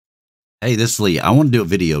Hey, this is Lee. I want to do a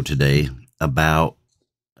video today about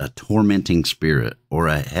a tormenting spirit or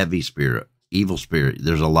a heavy spirit, evil spirit.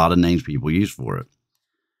 There's a lot of names people use for it.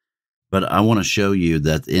 But I want to show you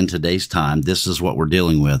that in today's time, this is what we're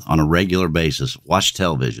dealing with on a regular basis. Watch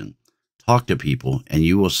television, talk to people, and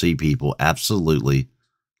you will see people absolutely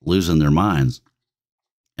losing their minds.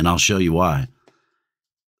 And I'll show you why.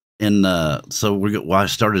 And I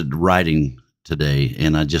started writing today,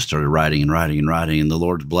 and I just started writing and writing and writing, and the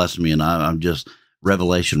Lord's blessed me, and I'm just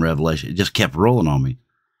revelation. It just kept rolling on me,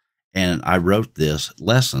 and I wrote this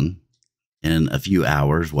lesson in a few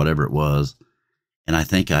hours, whatever it was, and I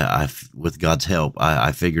think with God's help,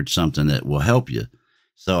 I figured something that will help you.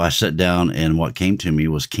 So I sat down, and what came to me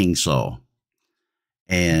was King Saul,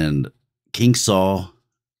 and King Saul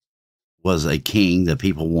was a king that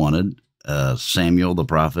people wanted. Samuel the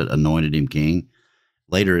prophet anointed him king.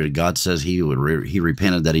 Later, God says he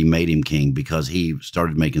repented that he made him king because he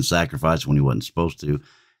started making sacrifice when he wasn't supposed to.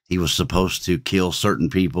 He was supposed to kill certain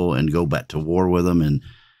people and go back to war with them, and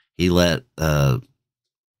he let the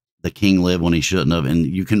king live when he shouldn't have. And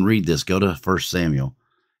you can read this. Go to 1 Samuel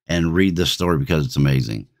and read this story because it's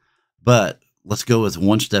amazing. But let's go with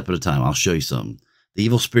one step at a time. I'll show you something. The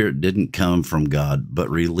evil spirit didn't come from God, but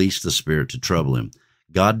released the spirit to trouble him.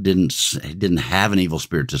 God didn't have an evil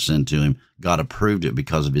spirit to send to him. God approved it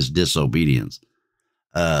because of his disobedience.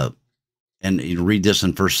 And you read this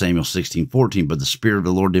in 1 Samuel 16:14, but the spirit of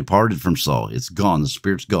the Lord departed from Saul. It's gone. The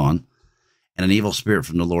spirit's gone. And an evil spirit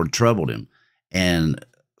from the Lord troubled him. And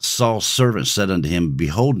Saul's servant said unto him,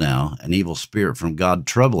 Behold now, an evil spirit from God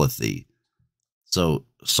troubleth thee. So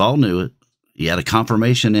Saul knew it. He had a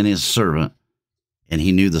confirmation in his servant, and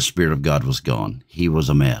he knew the spirit of God was gone. He was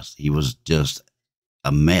a mess. He was just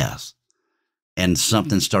a mess. And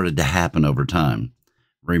something started to happen over time.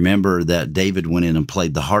 Remember that David went in and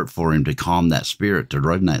played the harp for him to calm that spirit, to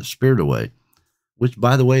run that spirit away, which,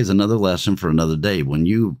 by the way, is another lesson for another day. When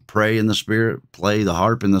you pray in the spirit, play the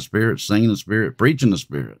harp in the spirit, sing in the spirit, preach in the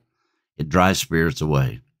spirit, it drives spirits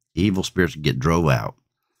away. Evil spirits get drove out.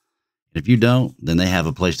 If you don't, then they have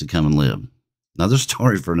a place to come and live. Another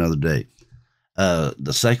story for another day.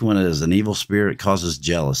 The second one is an evil spirit causes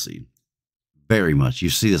jealousy. Very much. You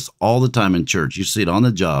see this all the time in church. You see it on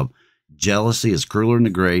the job. Jealousy is crueler than the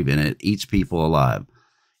grave, and it eats people alive.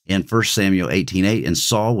 In 1 Samuel 18:8, and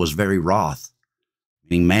Saul was very wroth,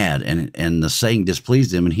 meaning mad, and the saying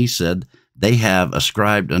displeased him, and he said, They have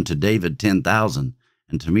ascribed unto David 10,000,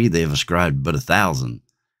 and to me they have ascribed but 1,000.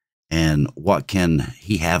 And what can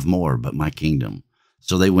he have more but my kingdom?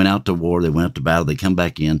 So they went out to war. They went out to battle. They come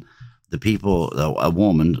back in. The people, a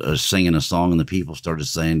woman singing a song, and the people started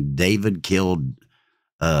saying, David killed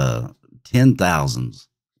 10,000s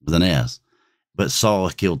with an S, but Saul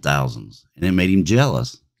killed thousands. And it made him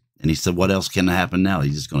jealous. And he said, what else can happen now?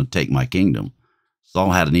 He's just going to take my kingdom.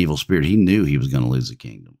 Saul had an evil spirit. He knew he was going to lose the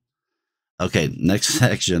kingdom. Okay, next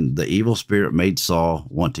section. The evil spirit made Saul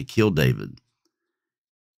want to kill David.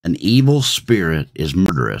 An evil spirit is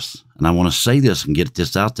murderous. And I want to say this and get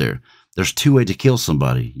this out there. There's two ways to kill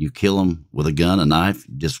somebody. You kill them with a gun, a knife,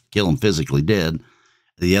 just kill them physically dead.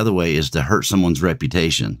 The other way is to hurt someone's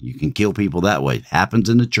reputation. You can kill people that way. It happens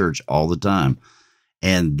in the church all the time.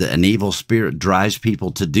 And an evil spirit drives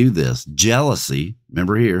people to do this. Jealousy,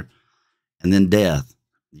 remember here, and then death.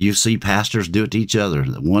 You see pastors do it to each other.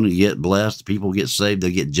 One will get blessed, people get saved,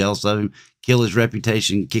 they get jealous of him, kill his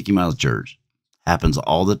reputation, kick him out of the church. Happens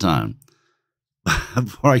all the time.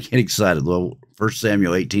 Before I get excited, well, 1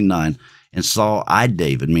 Samuel 18:9, and Saul eyed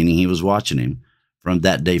David, meaning he was watching him from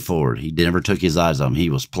that day forward. He never took his eyes off him. He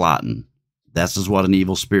was plotting. That's just what an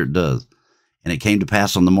evil spirit does. And it came to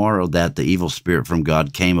pass on the morrow that the evil spirit from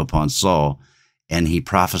God came upon Saul, and he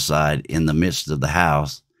prophesied in the midst of the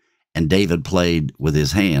house. And David played with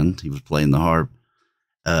his hand. He was playing the harp.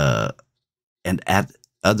 And at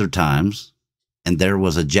other times, and there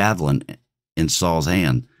was a javelin in Saul's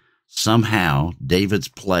hand. Somehow, David's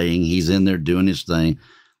playing. He's in there doing his thing.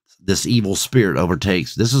 This evil spirit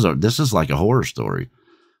overtakes. This is like a horror story.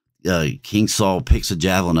 King Saul picks a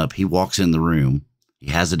javelin up. He walks in the room. He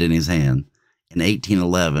has it in his hand. In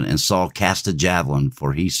 18:11, and Saul cast a javelin,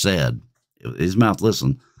 for he said, his mouth,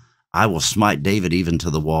 listen, I will smite David even to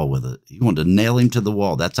the wall with it. He wanted to nail him to the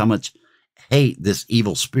wall. That's how much hate this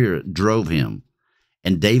evil spirit drove him.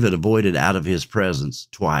 And David avoided out of his presence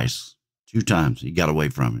twice. 2 times he got away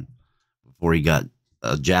from him before he got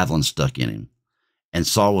a javelin stuck in him. And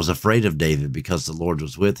Saul was afraid of David because the Lord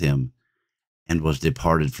was with him and was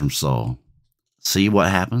departed from Saul. See what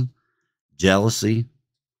happened? Jealousy.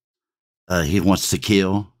 He wants to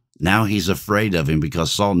kill. Now he's afraid of him because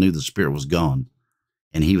Saul knew the spirit was gone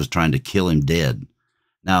and he was trying to kill him dead.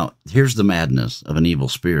 Now, here's the madness of an evil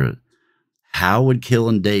spirit. How would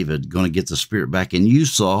killing David going to get the spirit back in you,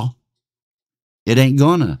 Saul? It ain't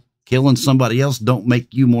gonna. Killing somebody else don't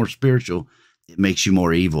make you more spiritual. It makes you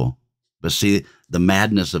more evil. But see, the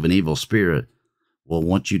madness of an evil spirit will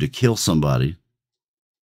want you to kill somebody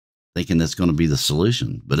thinking that's going to be the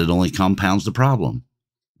solution, but it only compounds the problem.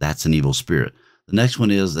 That's an evil spirit. The next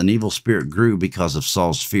one is an evil spirit grew because of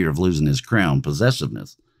Saul's fear of losing his crown,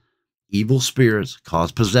 possessiveness. Evil spirits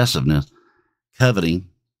cause possessiveness, coveting,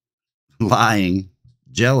 lying,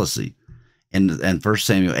 jealousy. And 1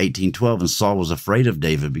 Samuel 18:12, and Saul was afraid of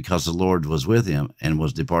David because the Lord was with him and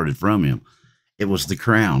was departed from him. It was the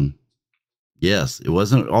crown. Yes, it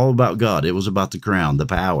wasn't all about God. It was about the crown, the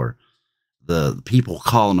power, the people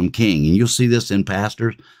calling him king. And you'll see this in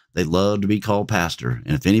pastors. They love to be called pastor.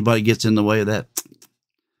 And if anybody gets in the way of that,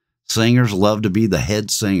 singers love to be the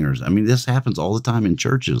head singers. I mean, this happens all the time in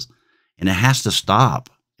churches, and it has to stop.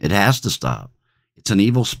 It has to stop. It's an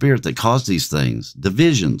evil spirit that caused these things,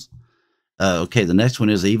 divisions. Okay, the next one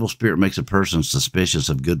is the evil spirit makes a person suspicious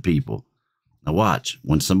of good people. Now watch,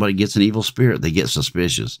 when somebody gets an evil spirit, they get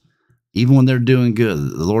suspicious. Even when they're doing good,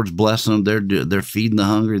 the Lord's blessing them, they're feeding the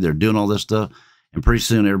hungry, they're doing all this stuff, and pretty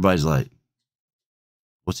soon everybody's like,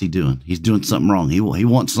 what's he doing? He's doing something wrong. He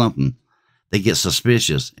wants something. They get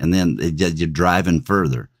suspicious, and then you're driving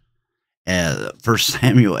further. 1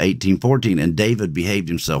 Samuel 18:14, and David behaved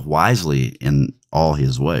himself wisely in all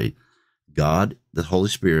his way. God, the Holy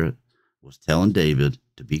Spirit, was telling David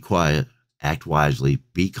to be quiet, act wisely,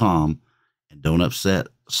 be calm, and don't upset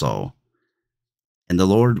Saul. And the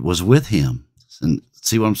Lord was with him. And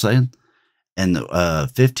see what I'm saying? And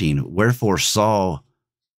 15, wherefore Saul,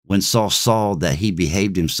 when Saul saw that he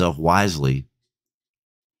behaved himself wisely,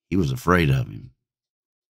 he was afraid of him.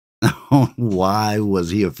 Why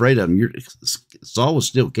was he afraid of him? Saul was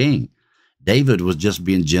still king. David was just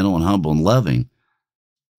being gentle and humble and loving.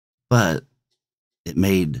 But it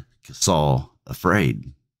made Saul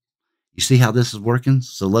afraid. You see how this is working?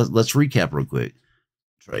 So let's recap real quick.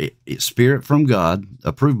 Spirit from God,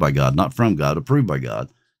 approved by God, not from God, approved by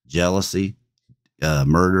God. Jealousy,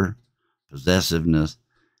 murder, possessiveness.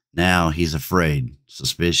 Now he's afraid,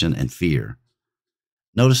 suspicion, and fear.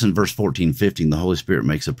 Notice in verse 14, 15, the Holy Spirit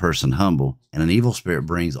makes a person humble, and an evil spirit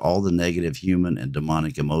brings all the negative human and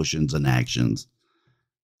demonic emotions and actions.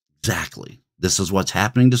 Exactly. This is what's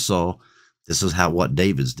happening to Saul. This is what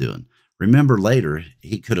David's doing. Remember later,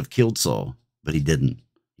 he could have killed Saul, but he didn't.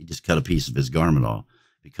 He just cut a piece of his garment off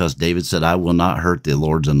because David said, I will not hurt the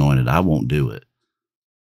Lord's anointed. I won't do it.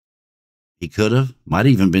 He could have, might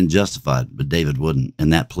even been justified, but David wouldn't,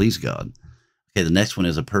 and that pleased God. Okay, the next one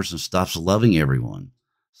is a person stops loving everyone.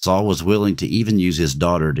 Saul was willing to even use his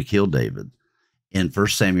daughter to kill David. In 1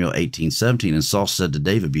 Samuel 18:17, and Saul said to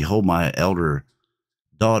David, behold, my elder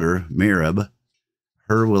daughter, Merab,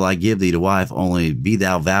 her will I give thee to wife, only be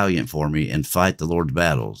thou valiant for me, and fight the Lord's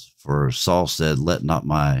battles. For Saul said, let not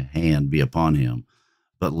my hand be upon him,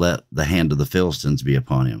 but let the hand of the Philistines be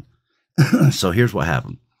upon him. So here's what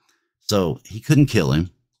happened. So he couldn't kill him.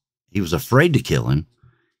 He was afraid to kill him.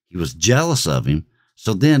 He was jealous of him.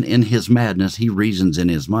 So then in his madness, he reasons in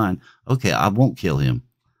his mind, okay, I won't kill him.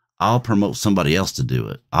 I'll promote somebody else to do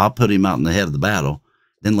it. I'll put him out in the head of the battle,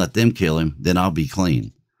 then let them kill him. Then I'll be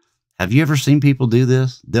clean. Have you ever seen people do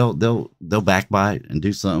this? They'll backbite and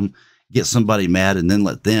do something, get somebody mad, and then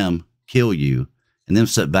let them kill you, and then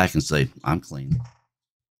sit back and say, I'm clean.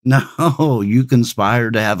 No, you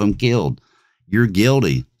conspired to have them killed. You're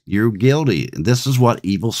guilty. You're guilty. This is what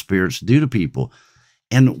evil spirits do to people.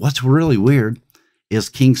 And what's really weird is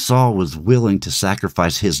King Saul was willing to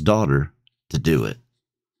sacrifice his daughter to do it.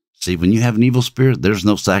 See, when you have an evil spirit, there's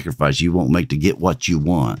no sacrifice you won't make to get what you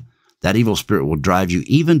want. That evil spirit will drive you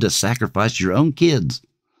even to sacrifice your own kids.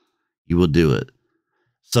 You will do it.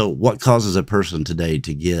 So what causes a person today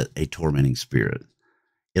to get a tormenting spirit?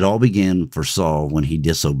 It all began for Saul when he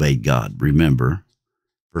disobeyed God. Remember,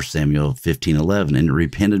 1 Samuel 15:11, and it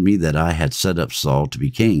repented me that I had set up Saul to be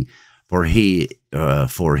king, for he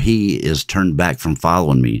is turned back from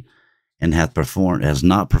following me, and has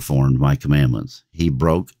not performed my commandments. He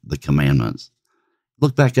broke the commandments.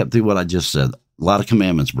 Look back up through what I just said. A lot of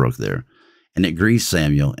commandments broke there. And it grieved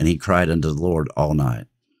Samuel, and he cried unto the Lord all night.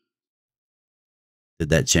 Did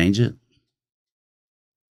that change it?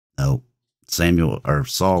 No.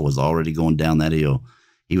 Saul was already going down that hill.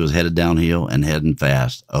 He was headed downhill and heading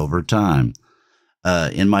fast over time.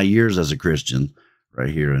 In my years as a Christian, right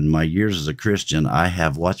here, in my years as a Christian, I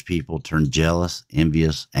have watched people turn jealous,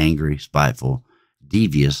 envious, angry, spiteful,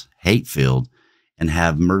 devious, hate-filled, and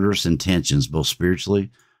have murderous intentions, both spiritually,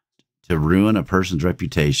 to ruin a person's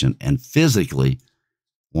reputation, and physically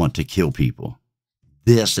want to kill people.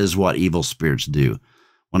 This is what evil spirits do.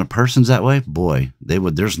 When a person's that way, boy,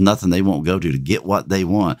 there's nothing they won't go to get what they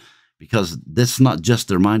want, because this is not just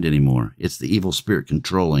their mind anymore. It's the evil spirit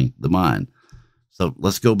controlling the mind. So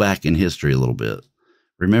let's go back in history a little bit.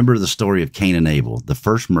 Remember the story of Cain and Abel, the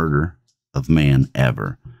first murder of man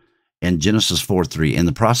ever. In Genesis 4:3, in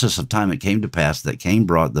the process of time, it came to pass that Cain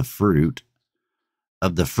brought the fruit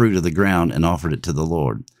of the ground and offered it to the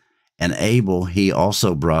Lord. And Abel, he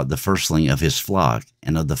also brought the firstling of his flock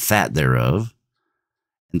and of the fat thereof.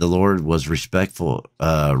 And the Lord was respect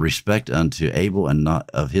unto Abel, and not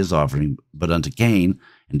of his offering, but unto Cain,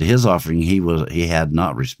 and to his offering he had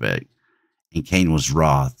not respect. And Cain was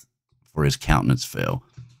wroth, for his countenance fell.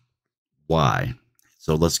 Why?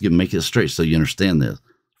 So let's make it straight so you understand this.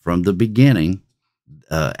 From the beginning,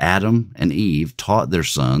 Adam and Eve taught their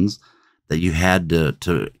sons that you had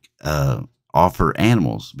to offer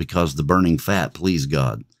animals, because the burning fat pleased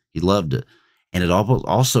God. He loved it. And it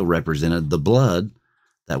also represented the blood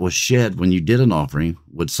that was shed when you did an offering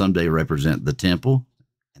would someday represent the temple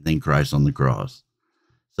and then Christ on the cross.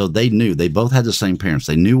 So they knew, they both had the same parents.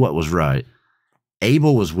 They knew what was right.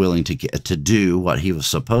 Abel was willing to do what he was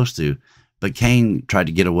supposed to, but Cain tried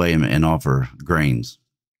to get away and offer grains,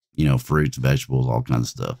 fruits, vegetables, all kinds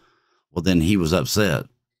of stuff. Well, then he was upset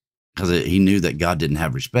because he knew that God didn't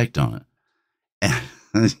have respect on it.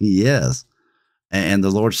 Yes. And the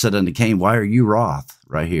Lord said unto Cain, why are you wroth?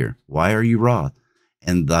 Right here. Why are you wroth?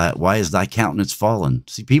 And why is thy countenance fallen?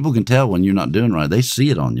 See, people can tell when you're not doing right. They see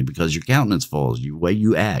it on you because your countenance falls. The way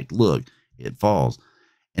you act, look, it falls.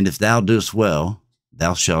 And if thou doest well,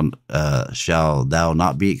 thou shall thou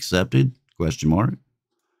not be accepted? ?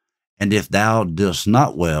 And if thou doest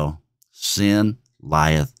not well, sin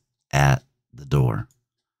lieth at the door.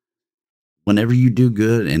 Whenever you do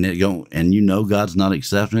good and you know God's not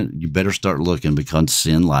accepting it, you better start looking, because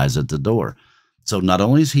sin lies at the door. So not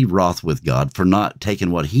only is he wroth with God for not taking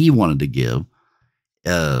what he wanted to give,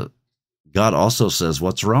 God also says,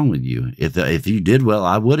 what's wrong with you? If you did well,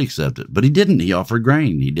 I would accept it. But he didn't. He offered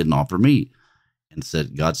grain. He didn't offer meat. And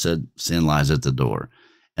God said, sin lies at the door.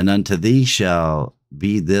 And unto thee shall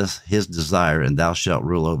be this his desire, and thou shalt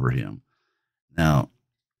rule over him. Now,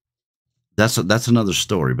 that's another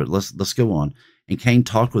story, but let's go on. And Cain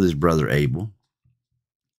talked with his brother Abel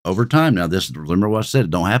over time. Now, remember what I said,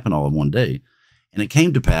 it don't happen all in one day. And it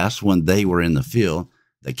came to pass when they were in the field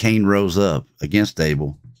that Cain rose up against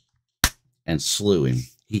Abel and slew him.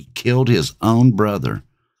 He killed his own brother.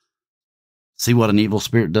 See what an evil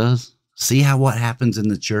spirit does? See what happens in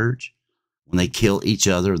the church when they kill each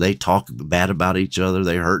other? They talk bad about each other.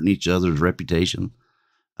 They're hurting each other's reputation.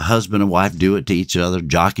 A husband and wife do it to each other,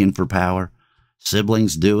 jockeying for power.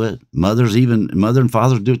 Siblings do it. Mother and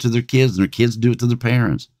father do it to their kids, and their kids do it to their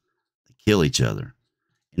parents. They kill each other.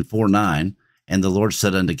 In 4:9, and the Lord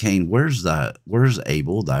said unto Cain, where's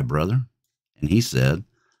Abel, thy brother? And he said,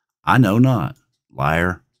 I know not.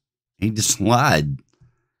 Liar. He just lied.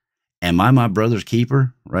 Am I my brother's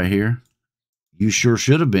keeper? Right here. You sure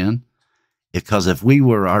should have been. Because if we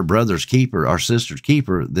were our brother's keeper, our sister's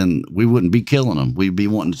keeper, then we wouldn't be killing them. We'd be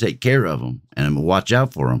wanting to take care of them and watch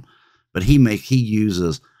out for them. But he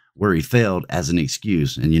uses where he failed as an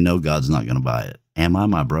excuse, and God's not going to buy it. Am I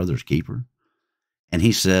my brother's keeper? And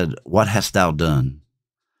he said, what hast thou done?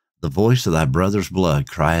 The voice of thy brother's blood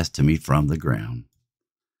crieth to me from the ground.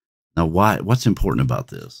 Now, what's important about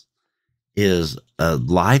this is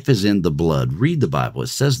life is in the blood. Read the Bible. It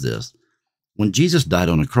says this. When Jesus died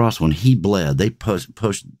on the cross, when he bled, they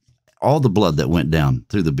pushed all the blood that went down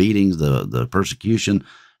through the beatings, the persecution,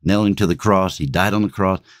 nailing to the cross. He died on the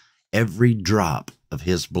cross. Every drop of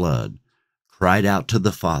his blood cried out to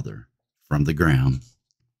the Father from the ground.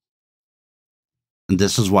 And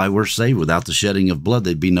this is why we're saved. Without the shedding of blood,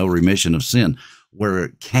 there'd be no remission of sin. Where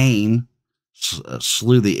Cain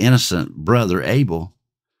slew the innocent brother Abel,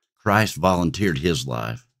 Christ volunteered his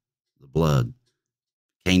life, the blood.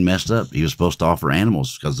 Cain messed up. He was supposed to offer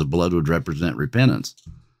animals because the blood would represent repentance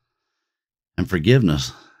and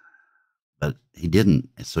forgiveness, but he didn't,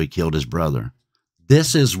 so he killed his brother.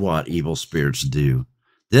 This is what evil spirits do.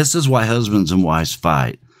 This is why husbands and wives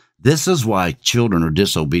fight. This is why children are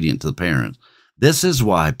disobedient to the parents. This is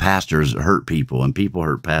why pastors hurt people and people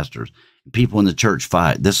hurt pastors. People in the church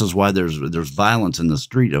fight. This is why there's violence in the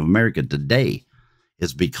street of America today.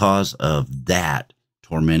 It's because of that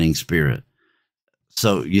tormenting spirit.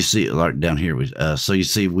 So you see, like down here, so you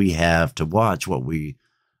see, we have to watch what we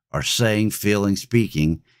are saying, feeling,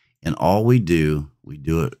 speaking, and all we do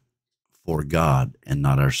it for God and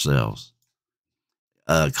not ourselves.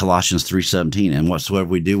 Colossians 3:17, and whatsoever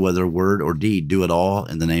we do, whether word or deed, do it all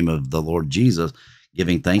in the name of the Lord Jesus,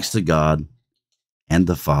 giving thanks to God and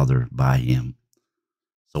the Father by him.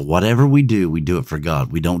 So whatever we do it for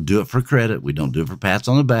God. We don't do it for credit. We don't do it for pats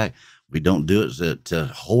on the back. We don't do it to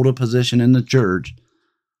hold a position in the church.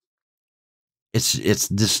 It's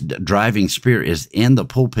this driving spirit is in the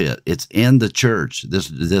pulpit. It's in the church.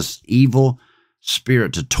 This evil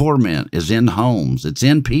spirit to torment is in homes. It's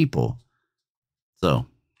in people. So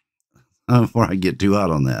before I get too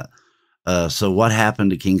out on that. So what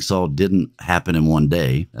happened to King Saul didn't happen in one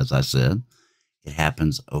day, as I said. It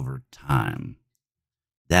happens over time.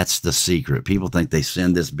 That's the secret. People think they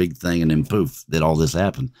send this big thing and then poof, that all this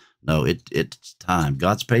happened. No, it's time.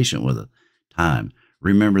 God's patient with it. Time.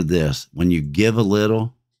 Remember this, when you give a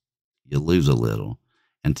little, you lose a little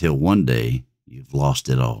until one day you've lost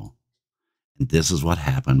it all. And this is what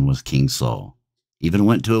happened with King Saul. Even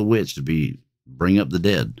went to a witch to bring up the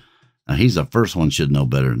dead. Now, he's the first one, should know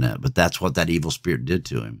better than that, but that's what that evil spirit did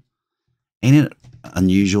to him. Ain't it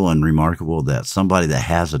unusual and remarkable that somebody that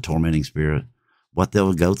has a tormenting spirit, what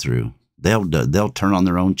they'll go through, they'll turn on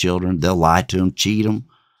their own children, they'll lie to them, cheat them,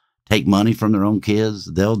 take money from their own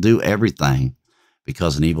kids, they'll do everything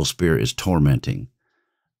because an evil spirit is tormenting.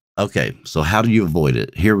 Okay, so how do you avoid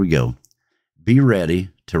it? Here we go. Be ready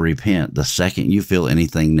to repent the second you feel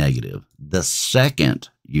anything negative. The second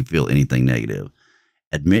you feel anything negative.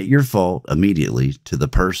 Admit your fault immediately to the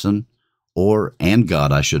person and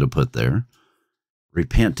God, I should have put there.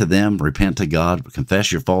 Repent to them, repent to God,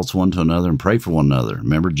 confess your faults one to another, and pray for one another.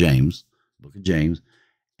 Remember James, book of James,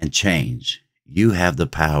 and change. You have the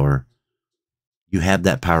power. You have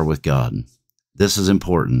that power with God. This is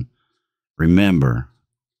important. Remember,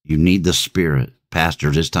 you need the Spirit.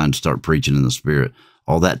 Pastors, it's time to start preaching in the Spirit.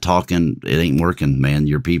 All that talking, it ain't working, man.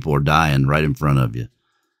 Your people are dying right in front of you.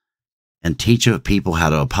 And teach people how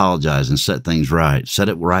to apologize and set things right. Set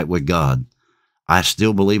it right with God. I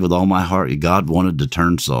still believe with all my heart God wanted to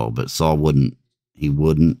turn Saul, but Saul wouldn't. He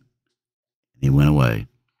wouldn't. He went away.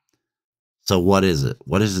 So what is it?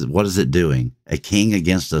 What is it doing? A king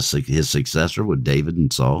against his successor with David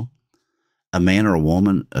and Saul? A man or a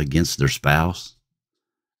woman against their spouse?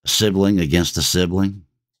 A sibling against a sibling?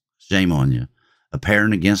 Shame on you. A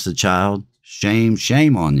parent against a child? Shame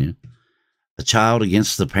on you. A child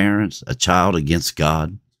against the parents? A child against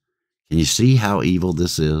God? Can you see how evil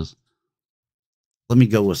this is? Let me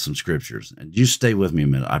go with some scriptures, and you stay with me a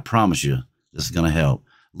minute. I promise you this is going to help.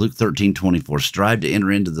 Luke 13:24, strive to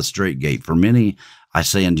enter into the straight gate. For many, I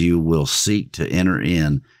say unto you, will seek to enter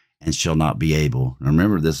in and shall not be able. Now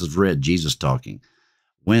remember, this is Jesus talking.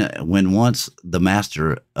 When once the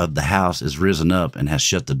master of the house is risen up and has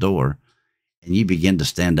shut the door, and you begin to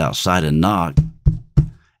stand outside and knock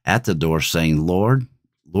at the door, saying, Lord,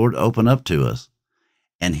 open up to us.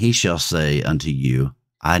 And he shall say unto you,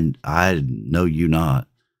 I know you not,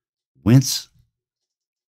 whence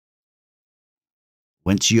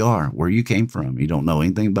you are, where you came from. You don't know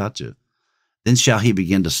anything about you. Then shall he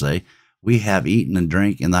begin to say, we have eaten and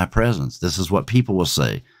drank in thy presence. This is what people will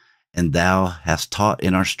say. And thou hast taught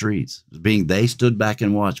in our streets. Being they stood back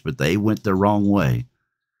and watched, but they went the wrong way.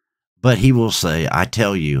 But he will say, I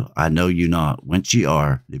tell you, I know you not, whence ye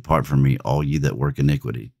are, depart from me, all ye that work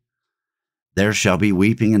iniquity. There shall be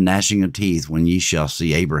weeping and gnashing of teeth when ye shall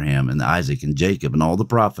see Abraham and Isaac and Jacob and all the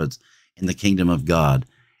prophets in the kingdom of God,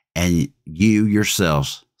 and you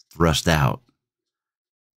yourselves thrust out.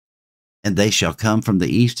 And they shall come from the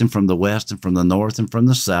east and from the west and from the north and from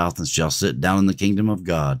the south, and shall sit down in the kingdom of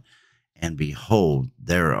God. And behold,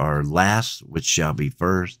 there are last which shall be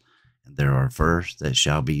first, and there are first that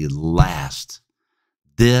shall be last.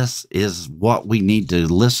 This is what we need to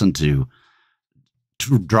listen to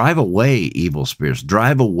drive away evil spirits,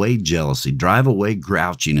 drive away jealousy, drive away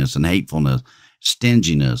grouchiness and hatefulness,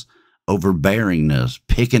 stinginess, overbearingness,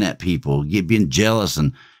 picking at people, being jealous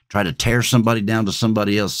and try to tear somebody down to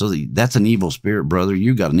somebody else. So that's an evil spirit, brother.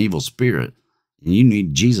 You got an evil spirit, and you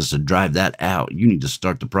need Jesus to drive that out. You need to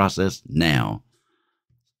start the process now.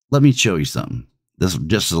 Let me show you something. This is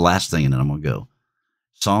just the last thing, and then I'm going to go.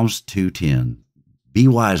 Psalms 2:10. Be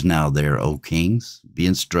wise now there, O kings, be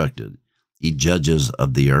instructed, ye judges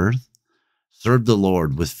of the earth. Serve the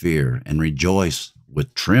Lord with fear, and rejoice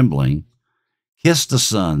with trembling. Kiss the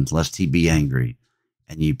Son, lest he be angry,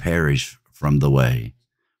 and ye perish from the way,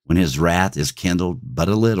 when his wrath is kindled but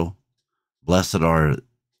a little. Blessed are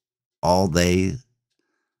all they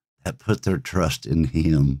that put their trust in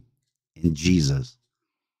him, in Jesus.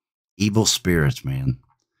 Evil spirits, man.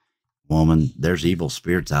 Woman, there's evil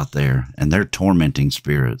spirits out there, and they're tormenting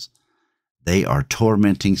spirits. They are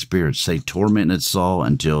tormenting spirits. They tormented Saul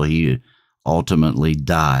until he ultimately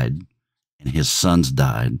died, and his sons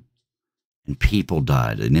died, and people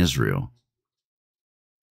died in Israel.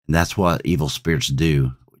 And that's what evil spirits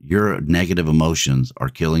do. Your negative emotions are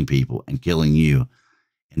killing people and killing you.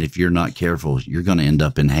 And if you're not careful, you're going to end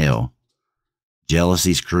up in hell.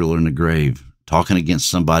 Jealousy's crueler than the grave. Talking against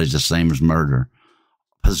somebody's the same as murder.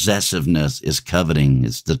 Possessiveness is coveting.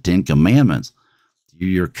 It's the 10 Commandments.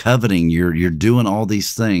 You're coveting. You're doing all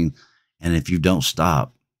these things. And if you don't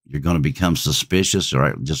stop, you're going to become suspicious,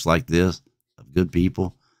 right? Just like this, of good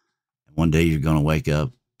people. And one day you're going to wake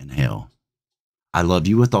up in hell. I love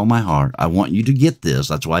you with all my heart. I want you to get this.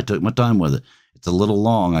 That's why I took my time with it. It's a little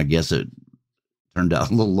long. I guess it turned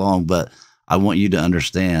out a little long, but I want you to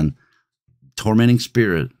understand tormenting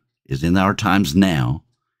spirit is in our times now.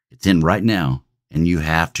 It's in right now. And you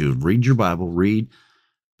have to read your Bible, read,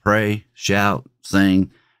 pray, shout,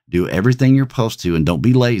 sing, do everything you're supposed to, and don't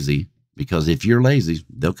be lazy, because if you're lazy,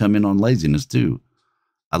 they'll come in on laziness too.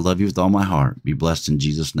 I love you with all my heart. Be blessed in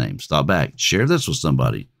Jesus' name. Stop back. Share this with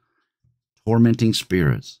somebody. Tormenting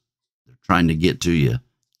spirits. They're trying to get to you.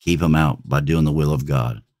 Keep them out by doing the will of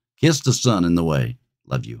God. Kiss the Son in the way.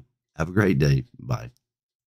 Love you. Have a great day. Bye.